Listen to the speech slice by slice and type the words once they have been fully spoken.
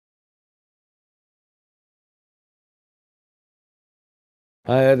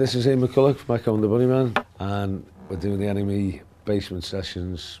Hi, this is Ian McCulloch back on the Bunnymen, and we're doing the NME Basement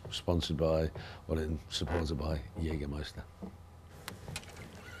Sessions, sponsored by, or supported by Jägermeister.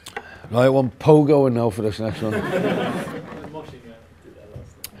 Right, one pogoing now for this next one.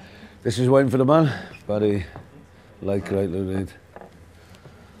 This is Waiting for the Man, Barry, Like Right Lou Reed,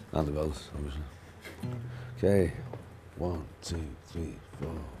 and the bells, obviously. Okay, 1, 2, 3,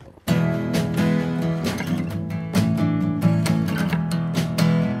 4.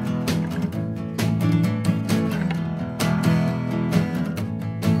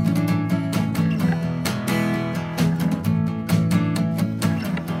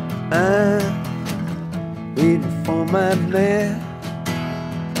 I'm waiting for my man.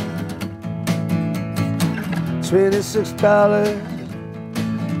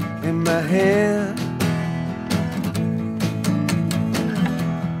 $26 in my hand.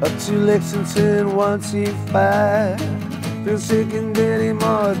 Up to Lexington, 125. Feel sick and dead,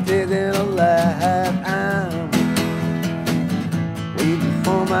 more dead than alive. I'm waiting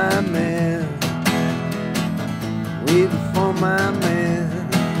for my man. Waiting for my man.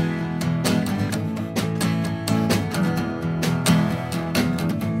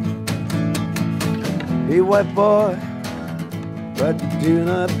 Hey, white boy, what you doing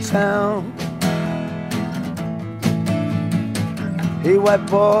uptown? Hey, white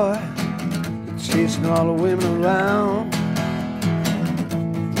boy, you're chasing all the women around.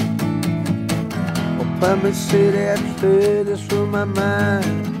 Well, Permit City, I cleared this from my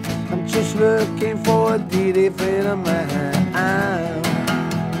mind. I'm just looking for a DD friend of mine.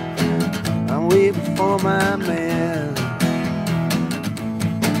 I'm waiting for my man.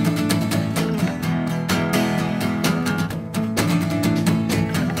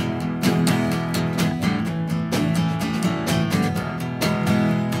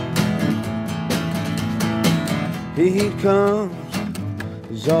 Here he comes,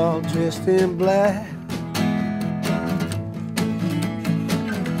 he's all dressed in black.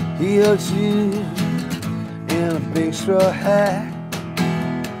 He hugs you in a big straw hat.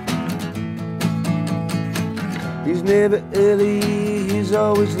 He's never early, he's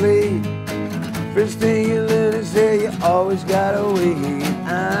always late. First thing you learn is that you always gotta wait.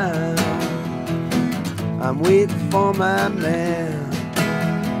 I'm waiting for my man.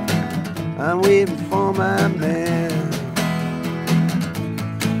 I'm waiting for my man.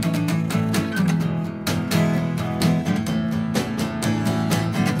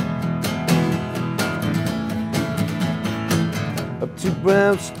 Up two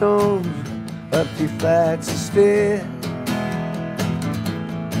brownstones, up 2 flights of stairs.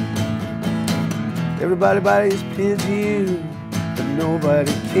 Everybody buys pins you, but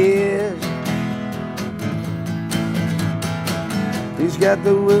nobody cares. He's got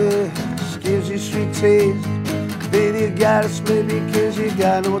the word, gives you sweet taste. Then you gotta split because you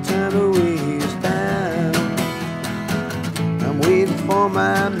got no time to waste. I'm waiting for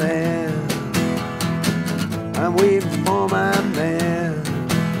my man. I'm waiting for my man.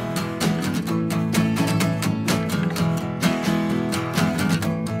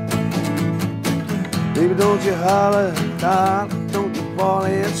 Baby, don't you holler, darling, don't you bawl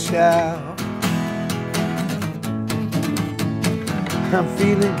and shout. I'm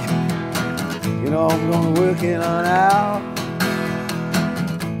feeling, you know, I'm gonna work it on out.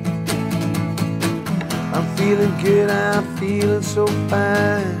 I'm feeling good, I'm feeling so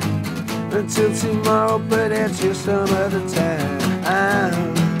fine. Until tomorrow, but that's just some other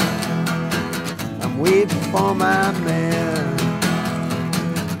time. I'm waiting for my man.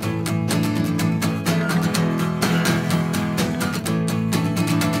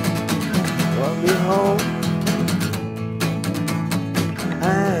 Brought me home.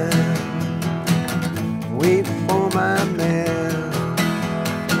 Wait for my man.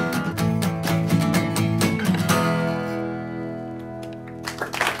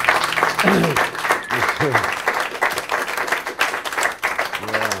 Yeah.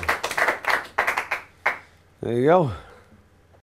 There you go.